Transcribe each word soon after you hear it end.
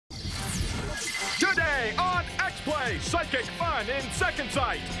play psychic fun in Second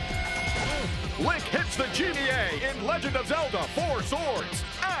Sight. Link hits the GBA in Legend of Zelda 4 Swords.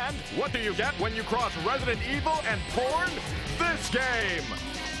 And what do you get when you cross Resident Evil and porn? This game.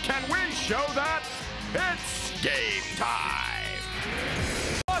 Can we show that? It's game time.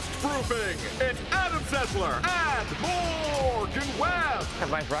 Rust-proofing. It's Adam Sessler and Morgan Webb.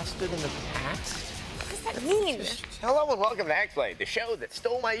 Have I rusted in the past? What does that mean? Hello and welcome to XPlay, the show that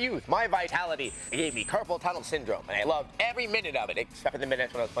stole my youth, my vitality. It gave me carpal tunnel syndrome, and I loved every minute of it, except for the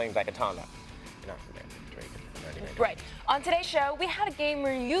minutes when I was playing Katana. Right. On today's show, we had a game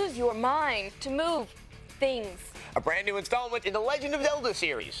where you use your mind to move things. A brand new installment in the Legend of Zelda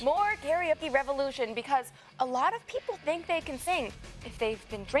series. More karaoke revolution, because a lot of people think they can sing if they've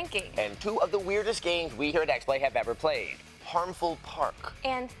been drinking. And two of the weirdest games we here at XPlay have ever played. Harmful Park.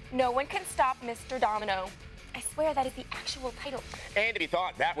 And No One Can Stop Mr. Domino. I swear that is the actual title. And if you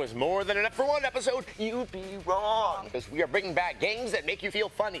thought that was more than enough for one episode, you'd be wrong. Because we are bringing back games that make you feel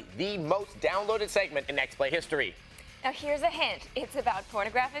funny. The most downloaded segment in XPlay history. Now here's a hint. It's about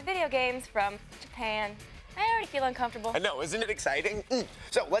pornographic video games from Japan. I already feel uncomfortable. I know, isn't it exciting?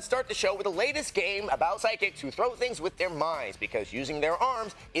 So let's start the show with the latest game about psychics who throw things with their minds because using their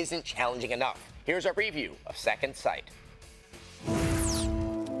arms isn't challenging enough. Here's our preview of Second Sight.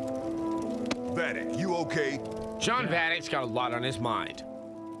 Vanek, you okay? John Vanek's got a lot on his mind.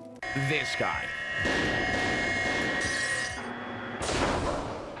 This guy.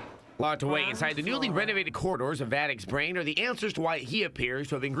 Locked away inside the newly renovated corridors of Vanek's brain are the answers to why he appears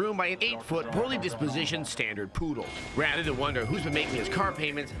to have been groomed by an 8-foot, poorly dispositioned standard poodle. Rather than wonder who's been making his car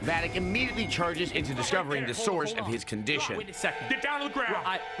payments, Vanek immediately charges into discovering the source of his condition. Wait a second. Get down to the ground.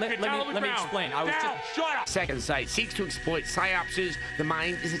 Let me explain. I was just... Shut up. Second Sight seeks to exploit psyops's "the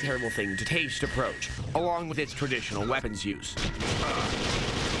mind is a terrible thing to taste" approach, along with its traditional weapons use.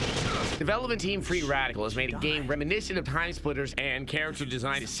 Development team Free Radical has made a game reminiscent of Time Splitters, and character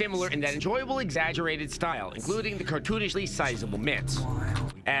design is similar in that enjoyable, exaggerated style, including the cartoonishly sizable mitts.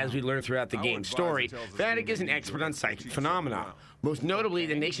 As we learn throughout the game's story, Vanek is an expert on psychic phenomena, most notably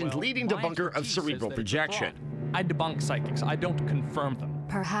the nation's leading debunker of cerebral projection. I debunk psychics. I don't confirm them.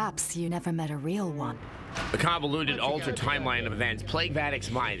 Perhaps you never met a real one. The convoluted, altered timeline of events plague Vanek's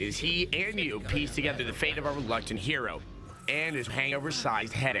mind as he and you piece together the fate of our reluctant hero and his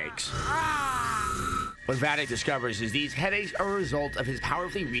hangover-sized headaches. What Vanek discovers is these headaches are a result of his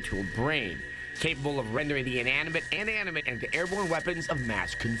powerfully retooled brain, capable of rendering the inanimate and animate into airborne weapons of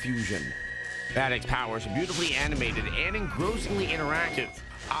mass confusion. Vanek's powers are beautifully animated and engrossingly interactive.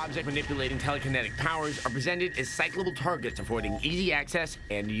 Object-manipulating telekinetic powers are presented as cyclable targets affording easy access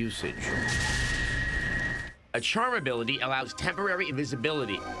and usage. A charm ability allows temporary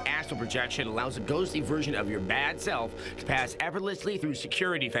invisibility. Astral projection allows a ghostly version of your bad self to pass effortlessly through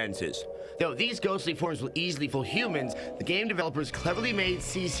security fences. Though these ghostly forms will easily fool humans, the game developers cleverly made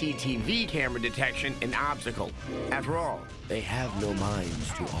CCTV camera detection an obstacle. After all, they have no minds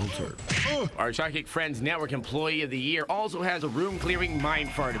to alter. Our Psychic Friends Network Employee of the Year also has a room-clearing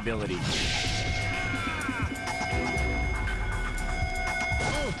mind fart ability.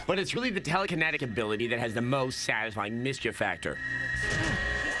 But it's really the telekinetic ability that has the most satisfying mischief factor.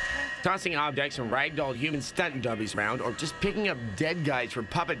 Tossing objects and ragdoll human stunt dummies around, or just picking up dead guys for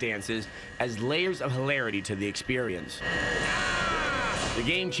puppet dances, adds layers of hilarity to the experience. The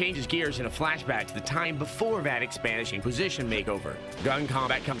game changes gears in a flashback to the time before Vanek's Spanish Inquisition makeover. Gun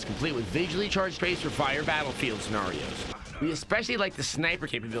combat comes complete with visually charged tracer fire battlefield scenarios. We especially like the sniper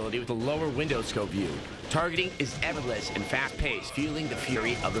capability with the lower window scope view. Targeting is effortless and fast-paced, fueling the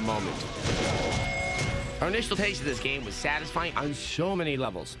fury of the moment. Our initial taste of this game was satisfying on so many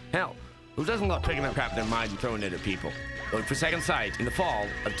levels. Hell, who doesn't love picking up crap in their mind and throwing it at people? Look for Second Sight in the fall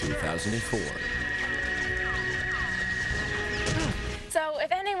of 2004. So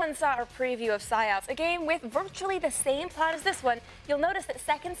if anyone saw our preview of Psyops, a game with virtually the same plot as this one, you'll notice that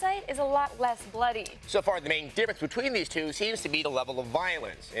Second Sight is a lot less bloody. So far, the main difference between these two seems to be the level of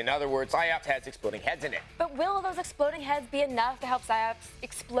violence. In other words, Psyops has exploding heads in it. But will those exploding heads be enough to help Psyops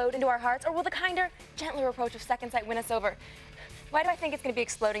explode into our hearts, or will the kinder, gentler approach of Second Sight win us over? Why do I think it's going to be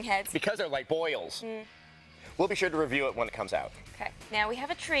exploding heads? Because they're like boils. We'll be sure to review it when it comes out. Okay, now we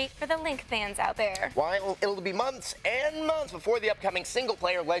have a treat for the Link fans out there. While it'll be months and months before the upcoming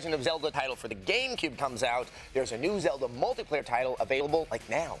single-player Legend of Zelda title for the GameCube comes out, there's a new Zelda multiplayer title available like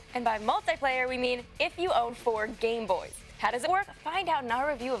now. And by multiplayer, we mean if you own 4 Game Boys. How does it work? Find out in our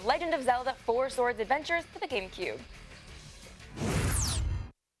review of Legend of Zelda 4 Swords Adventures for the GameCube.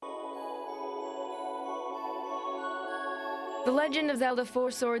 The Legend of Zelda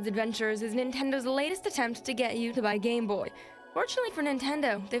 4 Swords Adventures is Nintendo's latest attempt to get you to buy Game Boy. Fortunately for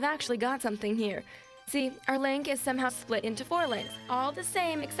Nintendo, they've actually got something here. See, our link is somehow split into 4 links, all the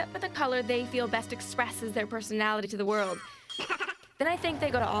same except for the color they feel best expresses their personality to the world. Then I think they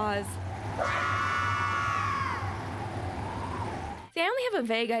go to Oz. See, I only have a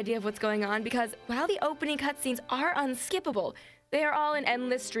vague idea of what's going on because while the opening cutscenes are unskippable, they are all in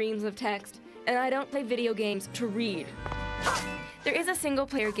endless streams of text, and I don't play video games to read. There is a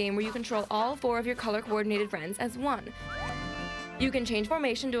single-player game where you control all 4 of your color-coordinated friends as one. You can change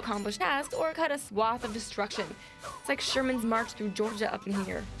formation to accomplish tasks or cut a swath of destruction. It's like Sherman's march through Georgia up in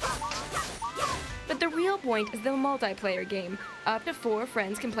here. But the real point is the multiplayer game. Up to 4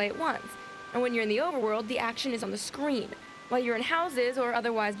 friends can play at once. And when you're in the overworld, the action is on the screen. While you're in houses or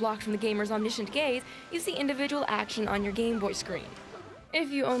otherwise blocked from the gamer's omniscient gaze, you see individual action on your Game Boy screen.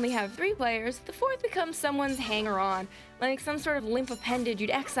 If you only have 3 players, the 4th becomes someone's hanger-on, like some sort of limp appendage you'd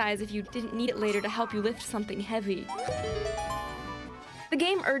excise if you didn't need it later to help you lift something heavy. The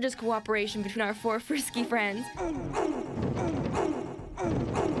game urges cooperation between our 4 frisky friends,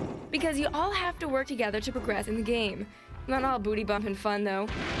 because you all have to work together to progress in the game. Not all booty bumping fun, though.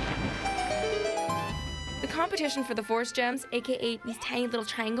 The competition for the Force Gems, aka these tiny little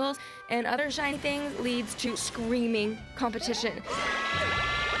triangles, and other shiny things leads to screaming competition.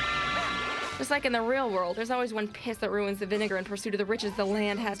 Just like in the real world, there's always one piss that ruins the vinegar in pursuit of the riches the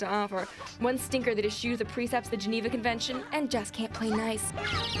land has to offer. One stinker that eschews the precepts of the Geneva Convention and just can't play nice.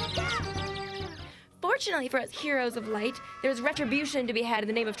 Fortunately for us heroes of light, there's retribution to be had in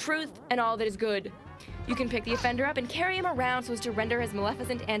the name of truth and all that is good. You can pick the offender up and carry him around so as to render his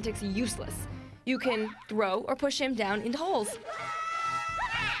maleficent antics useless. You can throw or push him down into holes.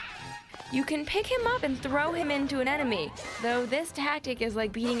 You can pick him up and throw him into an enemy, though this tactic is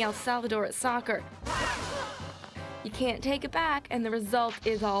like beating El Salvador at soccer. You can't take it back, and the result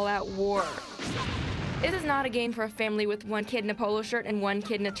is all-out war. This is not a game for a family with 1 kid in a polo shirt and 1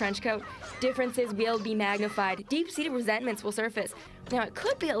 kid in a trench coat. Differences will be magnified. Deep-seated resentments will surface. Now, it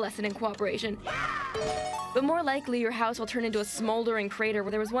could be a lesson in cooperation, but more likely your house will turn into a smoldering crater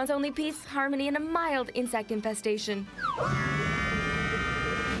where there was once only peace, harmony, and a mild insect infestation.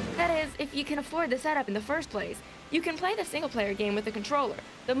 That is, if you can afford the setup in the first place. You can play the single-player game with the controller.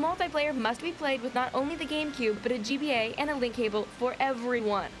 The multiplayer must be played with not only the GameCube, but a GBA and a link cable for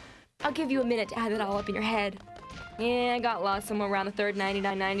everyone. I'll give you a minute to add it all up in your head. Yeah, I got lost somewhere around the third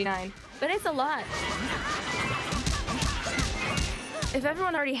 $99.99, but it's a lot. If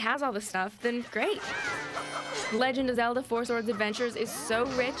everyone already has all the stuff, then great. Legend of Zelda 4 Swords Adventures is so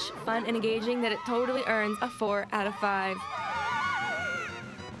rich, fun, and engaging that it totally earns a 4 out of 5.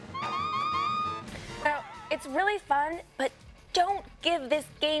 Now, it's really fun, but don't give this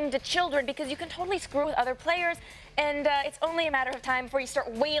game to children because you can totally screw with other players, and it's only a matter of time before you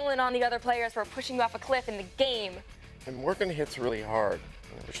start wailing on the other players for pushing you off a cliff in the game. And Morgan hits really hard.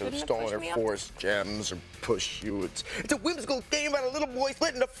 We should have stolen her Force Gems or pushed you. It's a whimsical game about a little boy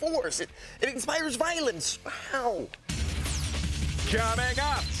split into 4s. It inspires violence. Wow. Coming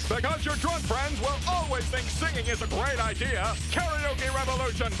up, because your drunk friends will always think singing is a great idea, Karaoke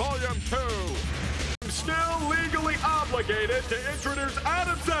Revolution Volume 2. I'm still legally obligated to introduce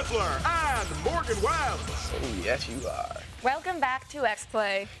Adam Sessler and Morgan Webb. Oh, yes, you are. Welcome back to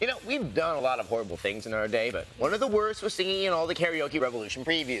XPlay. You know, we've done a lot of horrible things in our day, but one of the worst was singing in all the Karaoke Revolution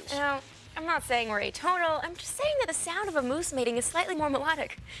previews. Now, I'm not saying we're atonal. I'm just saying that the sound of a moose mating is slightly more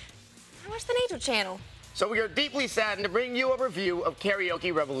melodic. I watch the Nature Channel. So we are deeply saddened to bring you a review of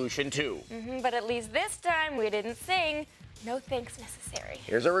Karaoke Revolution 2. But at least this time we didn't sing. No thanks necessary.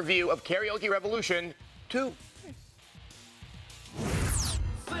 Here's a review of Karaoke Revolution 2.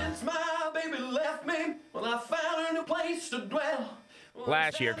 Since my baby left me, well, I found a new place to dwell.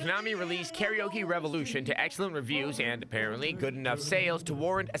 Last year, Konami released Karaoke Revolution to excellent reviews and apparently good enough sales to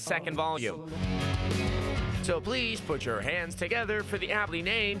warrant a second volume. So please put your hands together for the aptly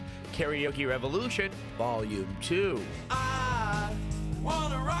named Karaoke Revolution Volume 2. I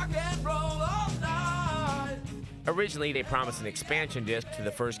wanna rock and roll all night. Originally, they promised an expansion disc to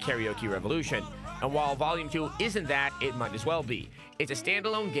the first Karaoke Revolution, and while Volume 2 isn't that, it might as well be. It's a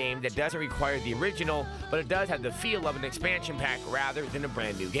standalone game that doesn't require the original, but it does have the feel of an expansion pack rather than a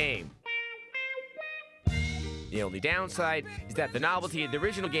brand new game. The only downside is that the novelty of the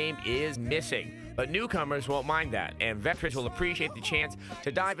original game is missing, but newcomers won't mind that, and veterans will appreciate the chance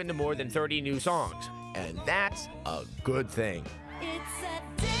to dive into more than 30 new songs, and that's a good thing.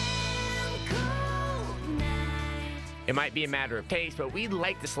 It might be a matter of taste, but we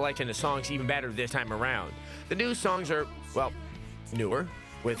like the selection of songs even better this time around. The new songs are, well, newer,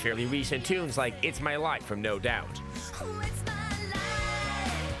 with fairly recent tunes like It's My Life from No Doubt.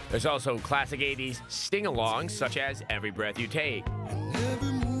 There's also classic 80s sting-alongs such as Every Breath You Take.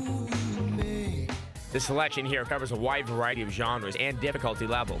 The selection here covers a wide variety of genres and difficulty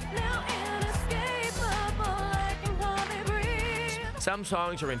levels. Some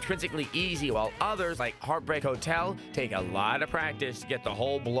songs are intrinsically easy, while others, like Heartbreak Hotel, take a lot of practice to get the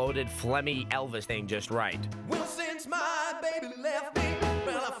whole bloated, phlegmy Elvis thing just right. Well, since my baby left me,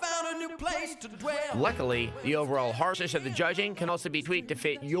 well, I found a new place to dwell. Luckily, the overall harshness of the judging can also be tweaked to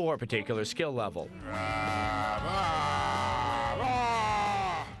fit your particular skill level.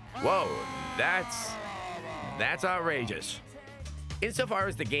 Whoa, that's outrageous. Insofar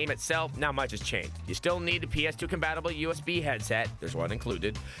as the game itself, not much has changed. You still need a PS2-compatible USB headset, there's one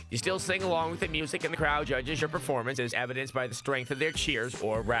included. You still sing along with the music and the crowd judges your performance as evidenced by the strength of their cheers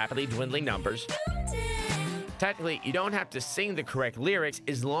or rapidly dwindling numbers. Technically, you don't have to sing the correct lyrics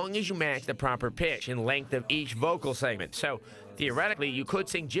as long as you match the proper pitch and length of each vocal segment. So, theoretically, you could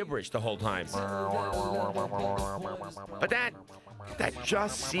sing gibberish the whole time. But that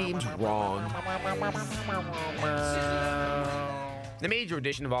just seems wrong. The major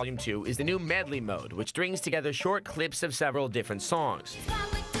addition to Volume 2 is the new medley mode, which strings together short clips of several different songs.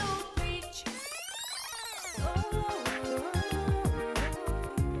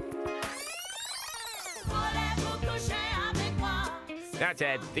 That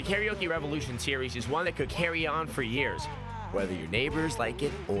said, the Karaoke Revolution series is one that could carry on for years, whether your neighbors like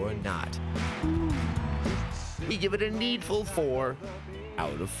it or not. We give it a needful 4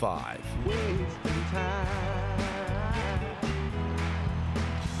 out of 5.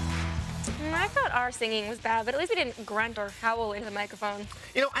 I thought our singing was bad, but at least we didn't grunt or howl into the microphone.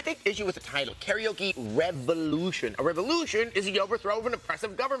 You know, I take issue with the title, Karaoke Revolution. A revolution is the overthrow of an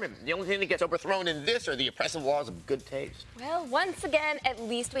oppressive government. The only thing that gets overthrown in this are the oppressive laws of good taste. Well, once again, at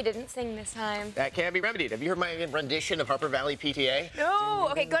least we didn't sing this time. That can be remedied. Have you heard my rendition of Harper Valley PTA? No!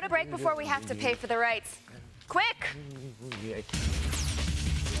 Okay, go to break before we have to pay for the rights. Quick!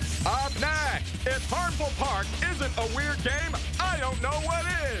 Up next, if Harmful Park isn't a weird game, I don't know what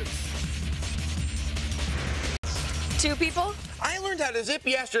is. 2 people? I learned how to zip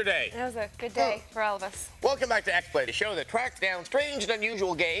yesterday. That was a good day for all of us. Welcome back to XPlay, the show that tracks down strange and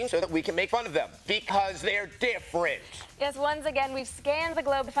unusual games so that we can make fun of them, because they're different. Yes, once again, we've scanned the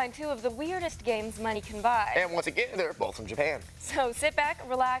globe to find 2 of the weirdest games money can buy. And once again, they're both from Japan. So sit back,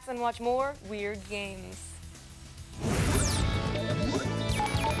 relax, and watch more weird games.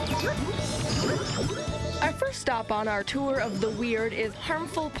 Our first stop on our tour of the weird is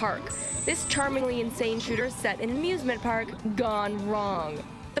Harmful Park. This charmingly insane shooter is set in an amusement park gone wrong.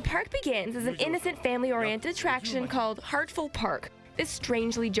 The park begins as an innocent family-oriented attraction called Heartful Park. This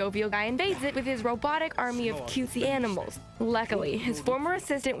strangely jovial guy invades it with his robotic army of cutesy animals. Luckily, his former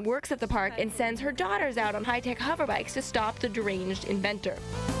assistant works at the park and sends her daughters out on high-tech hoverbikes to stop the deranged inventor.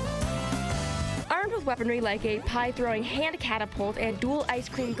 Armed with weaponry like a pie-throwing hand catapult and dual ice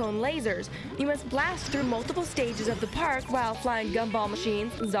cream cone lasers, you must blast through multiple stages of the park while flying gumball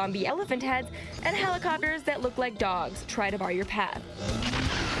machines, zombie elephant heads, and helicopters that look like dogs try to bar your path.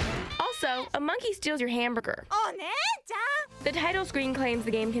 Also, a monkey steals your hamburger. The title screen claims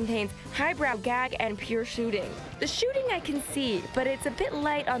the game contains highbrow gag and pure shooting. The shooting I can see, but it's a bit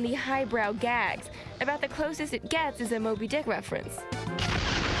light on the highbrow gags. About the closest it gets is a Moby Dick reference.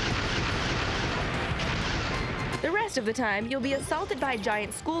 The rest of the time, you'll be assaulted by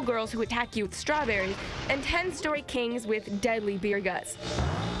giant schoolgirls who attack you with strawberries and 10-story kings with deadly beer guts.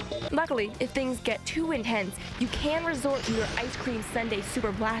 Luckily, if things get too intense, you can resort to your ice cream sundae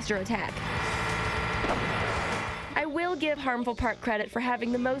super blaster attack. I will give Harmful Park credit for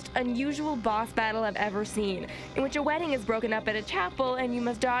having the most unusual boss battle I've ever seen, in which a wedding is broken up at a chapel and you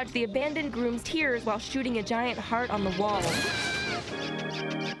must dodge the abandoned groom's tears while shooting a giant heart on the wall.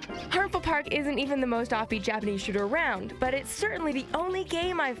 Harmful Park isn't even the most offbeat Japanese shooter around, but it's certainly the only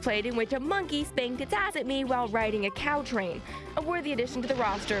game I've played in which a monkey spanked its ass at me while riding a cow train, a worthy addition to the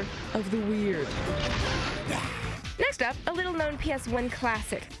roster of the weird. Next up, a little-known PS1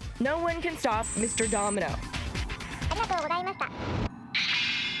 classic, No One Can Stop Mr. Domino.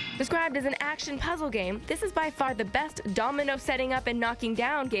 Described as an action puzzle game, this is by far the best domino setting up and knocking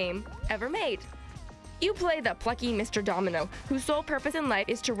down game ever made. You play the plucky Mr. Domino, whose sole purpose in life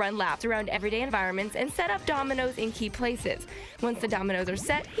is to run laps around everyday environments and set up dominoes in key places. Once the dominoes are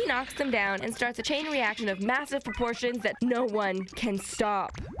set, he knocks them down and starts a chain reaction of massive proportions that no one can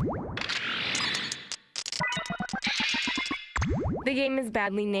stop. The game is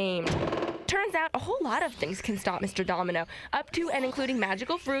badly named. Turns out a whole lot of things can stop Mr. Domino, up to and including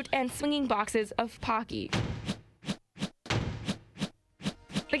magical fruit and swinging boxes of Pocky.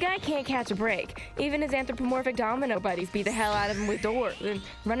 The guy can't catch a break. Even his anthropomorphic domino buddies beat the hell out of him with doors and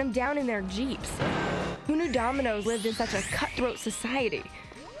run him down in their jeeps. Who knew dominoes lived in such a cutthroat society?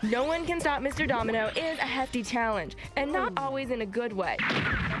 No One Can Stop Mr. Domino is a hefty challenge, and not always in a good way.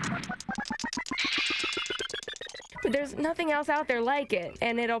 But there's nothing else out there like it,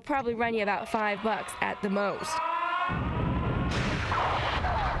 and it'll probably run you about $5 at the most.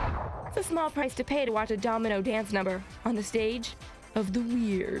 It's a small price to pay to watch a domino dance number on the stage of the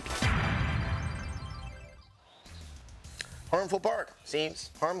weird. Harmful Park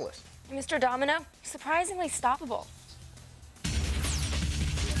seems harmless. Mr. Domino, surprisingly stoppable.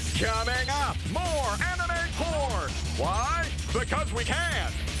 Coming up, more anime porn. Why? Because we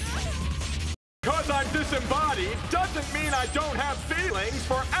can. Because I'm disembodied doesn't mean I don't have feelings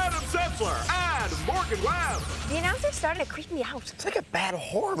for Adam Setzler and Morgan Webb. The announcer's starting to creep me out. It's like a bad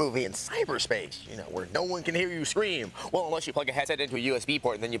horror movie in cyberspace, you know, where no one can hear you scream. Well, unless you plug a headset into a USB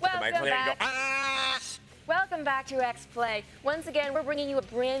port and then you put the microphone there and you go, ah! Welcome back to XPlay. Once again, we're bringing you a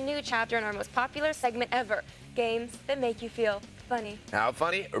brand new chapter in our most popular segment ever, games that make you feel funny. How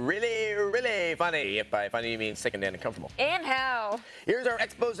funny? Really, really funny. If by funny you mean sick and uncomfortable. And how? Here's our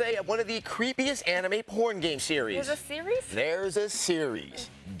expose of one of the creepiest anime porn game series. There's a series? There's a series.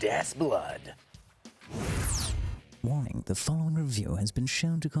 Death's Blood. Warning, the following review has been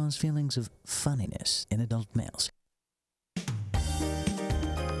shown to cause feelings of funniness in adult males.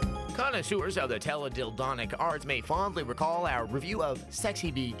 Connoisseurs of the teledildonic arts may fondly recall our review of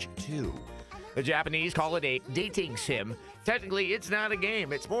Sexy Beach 2. The Japanese call it a dating sim. Technically, it's not a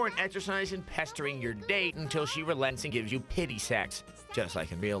game. It's more an exercise in pestering your date until she relents and gives you pity sex, just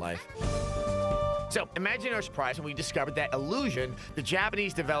like in real life. So, imagine our surprise when we discovered that Illusion, the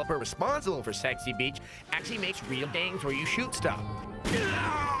Japanese developer responsible for Sexy Beach, actually makes real games where you shoot stuff.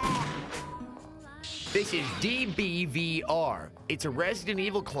 This is DBVR. It's a Resident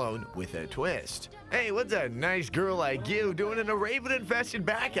Evil clone with a twist. Hey, what's a nice girl like you doing in a raven-infested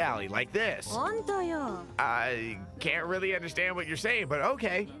back alley like this? I can't really understand what you're saying, but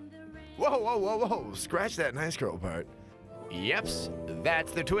okay. Whoa, whoa, whoa, whoa. Scratch that nice girl part. Yeps,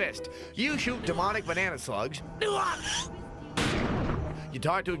 that's the twist. You shoot demonic banana slugs. You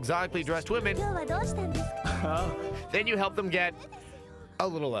talk to exotically dressed women. Then you help them get a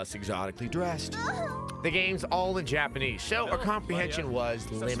little less exotically dressed. The game's all in Japanese, so our comprehension was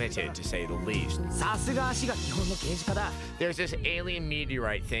limited, to say the least. There's this alien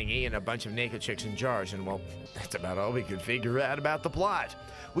meteorite thingy and a bunch of naked chicks in jars, and well, that's about all we could figure out about the plot.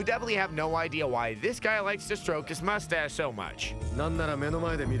 We definitely have no idea why this guy likes to stroke his mustache so much.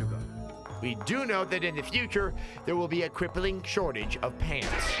 We do know that in the future, there will be a crippling shortage of pants.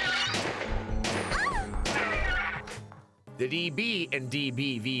 The DB in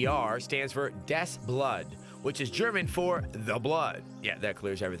DBVR stands for Death's Blood, which is German for the blood. Yeah, that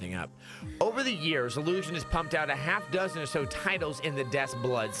clears everything up. Over the years, Illusion has pumped out a half dozen or so titles in the Death's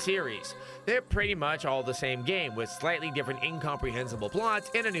Blood series. They're pretty much all the same game, with slightly different incomprehensible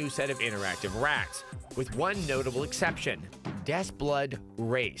plots and a new set of interactive racks, with one notable exception, Death's Blood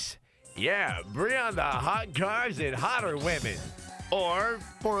Race. Yeah, bring on the hot cars and hotter women. Or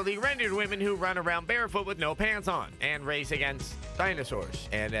poorly rendered women who run around barefoot with no pants on and race against dinosaurs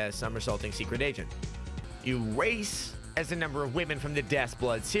and a somersaulting secret agent. You race as a number of women from the Death's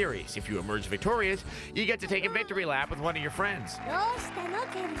Blood series. If you emerge victorious, you get to take a victory lap with one of your friends.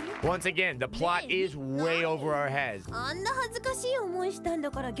 Once again, the plot is way over our heads.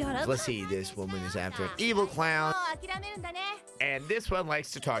 Let's see, this woman is after an evil clown, and this one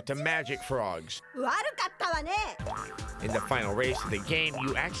likes to talk to magic frogs. In the final race of the game,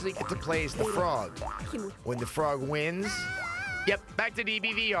 you actually get to play as the frog. When the frog wins, yep, back to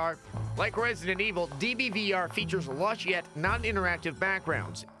DBVR. Like Resident Evil, DBVR features lush yet non-interactive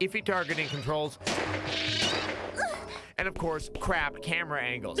backgrounds, iffy targeting controls, and of course, crap camera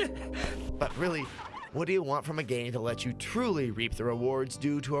angles. But really, what do you want from a game to let you truly reap the rewards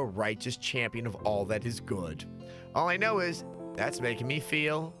due to a righteous champion of all that is good? All I know is, that's making me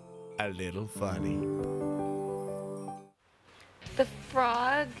feel a little funny. The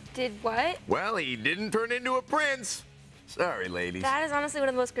frog did what? Well, he didn't turn into a prince. Sorry, ladies. That is honestly one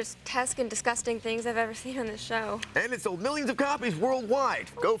of the most grotesque and disgusting things I've ever seen on this show. And it sold millions of copies worldwide.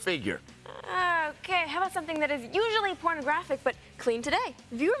 Go figure. Okay, how about something that is usually pornographic but clean today?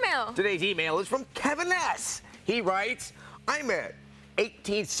 Viewer mail. Today's email is from Kevin S. He writes, I'm a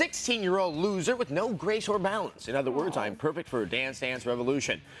 16-year-old loser with no grace or balance. In other words, I'm perfect for Dance Dance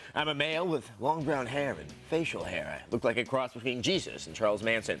Revolution. I'm a male with long brown hair and facial hair. I look like a cross between Jesus and Charles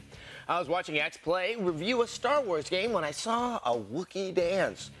Manson. I was watching XPlay review a Star Wars game when I saw a Wookiee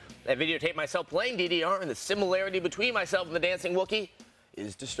dance. I videotaped myself playing DDR, and the similarity between myself and the dancing Wookiee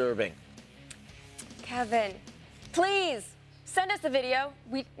is disturbing. Kevin, please Send us the video.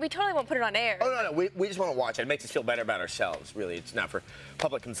 We totally won't put it on air. Oh, no, we just want to watch it. It makes us feel better about ourselves, really. It's not for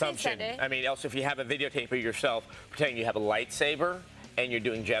public consumption. Send it. I mean, also, if you have a videotape of yourself pretending you have a lightsaber and you're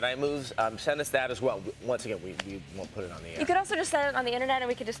doing Jedi moves, send us that as well. Once again, we won't put it on the air. You could also just send it on the internet, and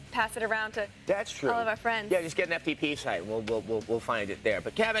we could just pass it around to all of our friends. Yeah, just get an FTP site, and we'll find it there.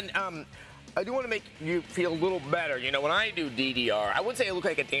 But Kevin, I do want to make you feel a little better. You know, when I do DDR, I wouldn't say I look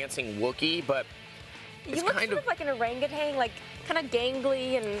like a dancing Wookiee, but it's you look kind sort of like an orangutan, like kind of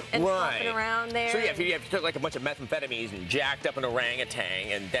gangly and flopping around there. So yeah, if you took like a bunch of methamphetamines and jacked up an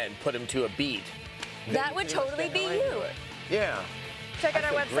orangutan and then put him to a beat, that would totally be you. Yeah. Check out our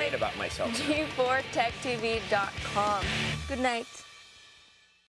I feel website, great about myself. G4TechTV.com. Good night.